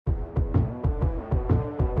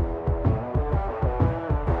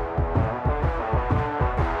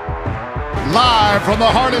Live from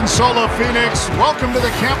the heart and soul of Phoenix, welcome to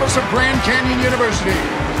the campus of Grand Canyon University,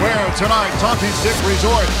 where tonight Talking Stick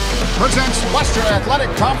Resort presents Western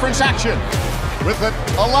Athletic Conference action. With the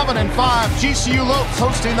 11-5 GCU Lopes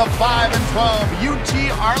hosting the 5-12 UT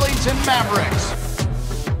Arlington Mavericks.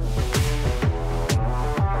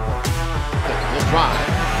 Will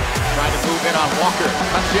drive, trying to move in on Walker,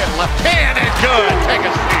 cuts in, left hand, and good. Take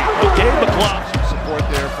a seat. Gave the clock. Some support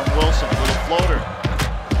there from Wilson, little floater.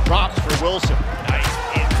 Drops for Wilson. Nice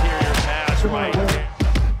interior pass right there.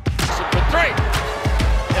 For three.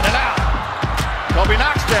 In and out. Kobe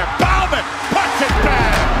knocks there. Bauman puts it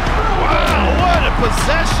back. Wow, what a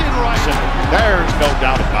possession right there. There's no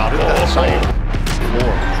doubt about it. That's how you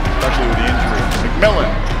floor, especially with the injury.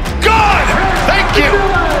 McMillan. Good! Thank you!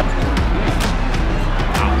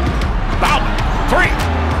 Bauman. Three.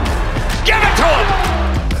 Give it to him!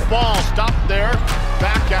 Ball stopped there.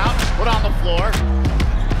 Back out. Put on the floor.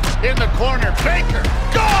 In the corner, Baker,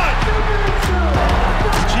 good!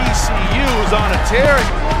 GCU's on a tear.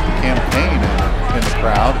 Campaign in the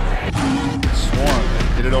crowd. Swarm,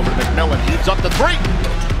 hit it over to McMillan, heaves up the three.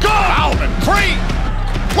 Good! Bauman, three!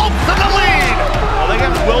 Lopes in the lead! Well, they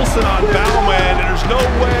got Wilson on Bauman, and there's no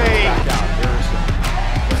way. Back out, Harrison.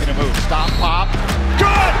 Looking to move, stop, pop.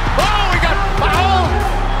 Good! Oh, we got fouled!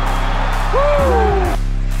 Woo!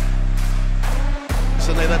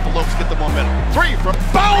 So they let the Lopes get the momentum. Three from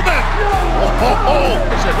Bauman!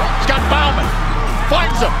 He's got Bauman.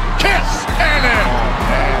 Finds him. Kiss! And in! Oh,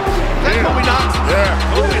 man. That's Kobe Knox. Yeah.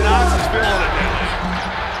 Kobe Knox is feeling it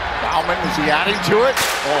now. Bauman, is he adding to it?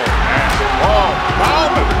 Oh, man. Oh,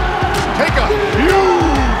 Bauman! Take a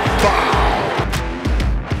huge foul!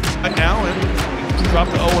 Right now, and he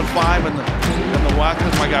dropped to 0-5 in the whack.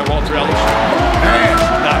 That's my guy, Walter Ellis. Man.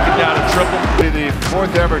 Knocking down a triple. The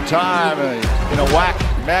fourth ever time in a whack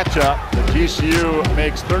matchup that GCU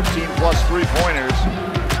makes 13 plus three-pointers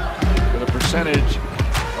with a percentage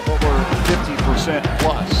of over 50%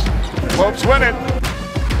 plus. Lopes win it.